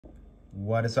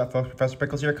What is up, folks? Professor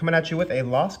Pickles here, coming at you with a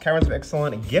Lost Caverns of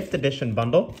Ixalan gift edition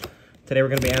bundle. Today we're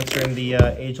going to be answering the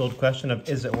age-old question of,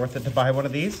 is it worth it to buy one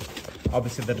of these?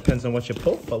 Obviously that depends on what you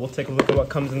pull, but we'll take a look at what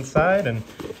comes inside and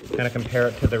kind of compare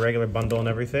it to the regular bundle and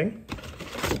everything.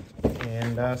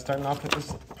 And starting off with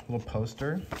this little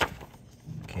poster.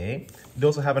 Okay, we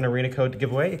also have an arena code to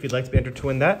give away. If you'd like to be entered to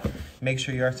win that, make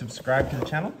sure you are subscribed to the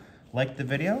channel, like the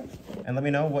video, and let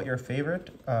me know what your favorite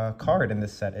card in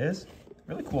this set is.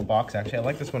 Really cool box, actually. I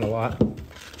like this one a lot.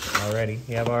 Alrighty,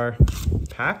 we have our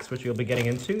packs, which you'll be getting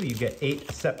into. You get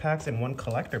 8 set packs and 1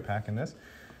 collector pack in this.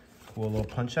 Cool little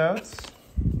punch outs.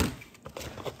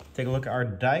 Take a look at our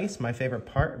dice, my favorite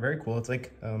part. Very cool. It's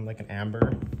like an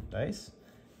amber dice.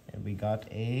 And we got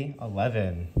a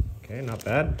 11. Okay, not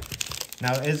bad.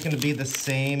 Now it is going to be the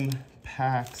same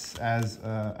packs as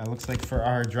it looks like for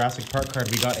our Jurassic Park card.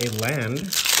 We got a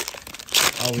land.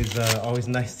 Always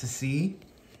nice to see.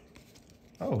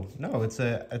 Oh no,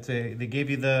 they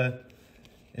gave you the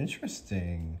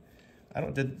interesting. I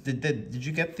don't did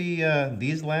you get the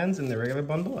these lands in the regular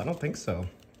bundle? I don't think so.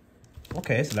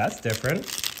 Okay, so that's different.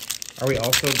 Are we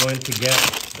also going to get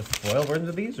the foil versions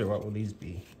of these, or what will these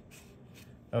be?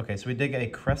 Okay, so we did get a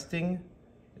cresting.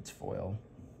 It's foil.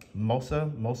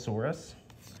 Mosaurus.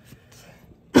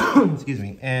 Excuse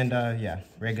me. And yeah,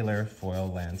 regular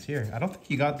foil lands here. I don't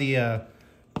think you got the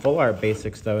full art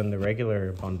basics though in the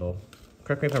regular bundle.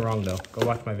 Correct me if I'm wrong though. Go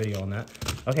watch my video on that.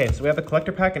 Okay, so we have the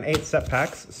collector pack and 8 set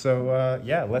packs. So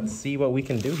yeah, let's see what we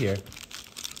can do here.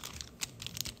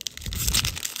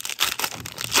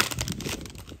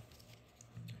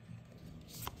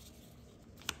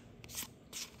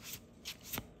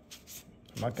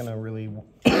 I'm not gonna really,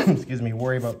 excuse me,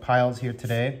 worry about piles here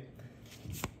today.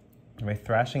 We have a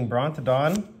Thrashing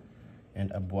Brontodon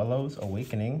and Abuelo's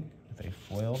Awakening with a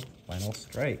foil final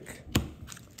strike.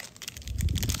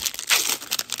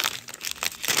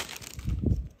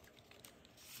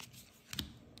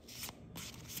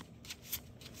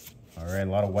 All right,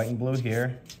 a lot of white and blue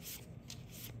here.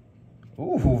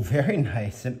 Ooh, very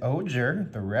nice. An Ogre,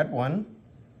 the red one.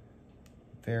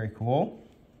 Very cool.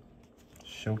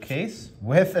 Showcase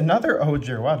with another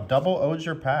Ogre. Wow, double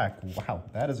Ogre pack. Wow,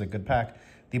 that is a good pack.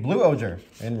 The blue Ogre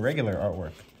in regular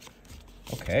artwork.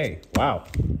 Okay, wow.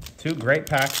 2 great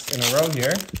packs in a row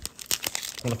here.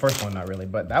 Well, the first one, not really,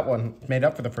 but that one made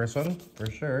up for the first one, for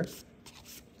sure.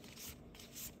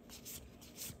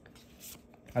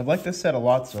 I've liked this set a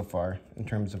lot so far, in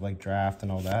terms of like draft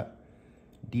and all that.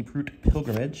 Deeproot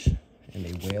Pilgrimage and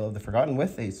a Whale of the Forgotten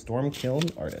with a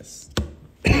Stormkiln Artist.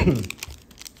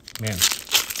 Man.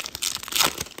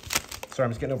 Sorry, I'm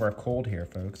just getting over a cold here,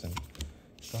 folks, and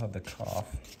still have the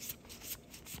cough.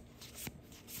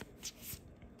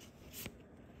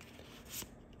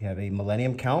 We have a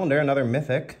Millennium Calendar, another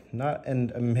mythic. Not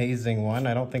an amazing one.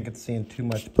 I don't think it's seeing too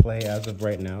much play as of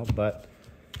right now, but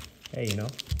hey, you know,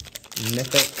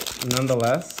 mythic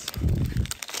nonetheless.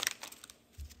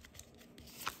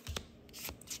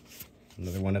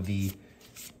 Another one of the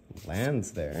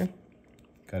lands there.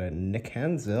 Got a Nick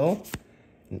Hanzel,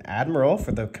 an Admiral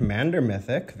for the Commander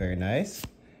mythic. Very nice.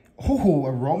 Oh,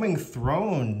 a Roaming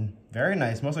Throne. Very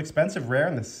nice. Most expensive rare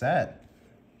in the set.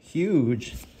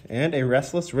 Huge. And a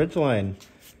Restless Ridgeline.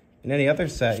 In any other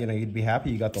set, you know, you'd be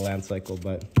happy you got the land cycle,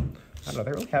 but I don't know,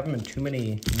 they really haven't been too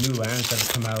many new lands that have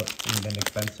come out and been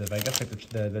expensive. I guess like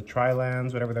the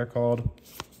tri-lands, whatever they're called,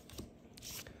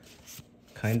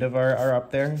 kind of are up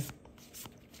there,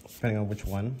 depending on which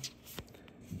one.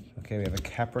 Okay, we have a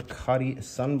Capricotti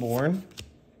Sunborn,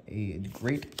 a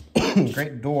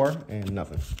Great Door, and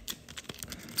nothing.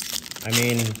 I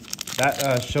mean,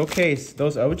 that showcase,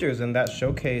 those Ogres and that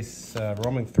showcase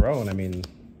Roaming Throne, I mean,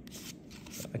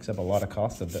 that makes up a lot of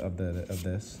cost of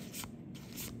this.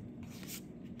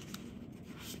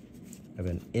 We have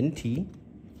an Inti.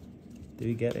 Did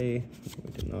we get a?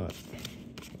 We did not.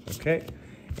 Okay,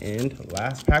 and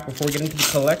last pack before we get into the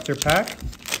collector pack.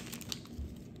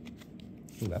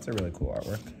 Ooh, that's a really cool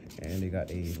artwork. And we got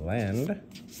a land.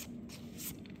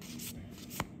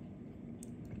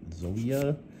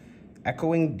 Zoya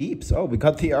Echoing Deeps. Oh, we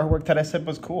got the artwork that I said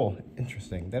was cool.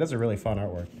 Interesting. That is a really fun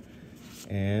artwork.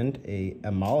 And a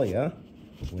Amalia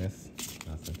with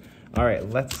nothing. All right,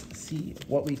 let's see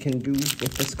what we can do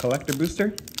with this collector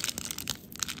booster.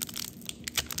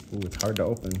 Ooh, it's hard to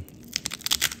open.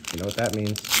 You know what that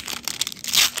means.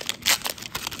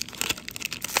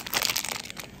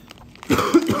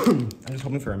 I'm just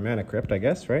hoping for a Mana Crypt, I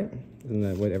guess, right? Isn't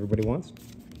that what everybody wants?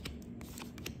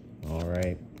 All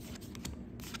right.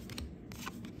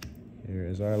 Here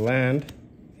is our land.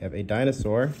 We have a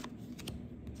dinosaur,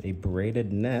 a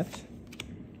braided net,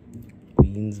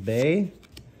 Queen's Bay,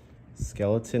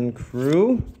 Skeleton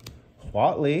Crew.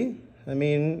 Huatley. I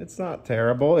mean, it's not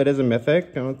terrible. It is a mythic.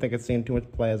 I don't think it's seeing too much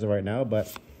play as of right now,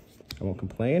 but I won't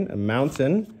complain. A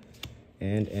Mountain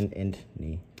and an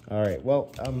Entney. All right,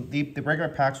 well, the regular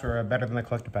packs were better than the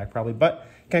collector pack probably, but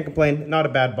can't complain. Not a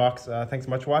bad box. Thanks so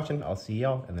much for watching. I'll see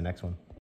y'all in the next one.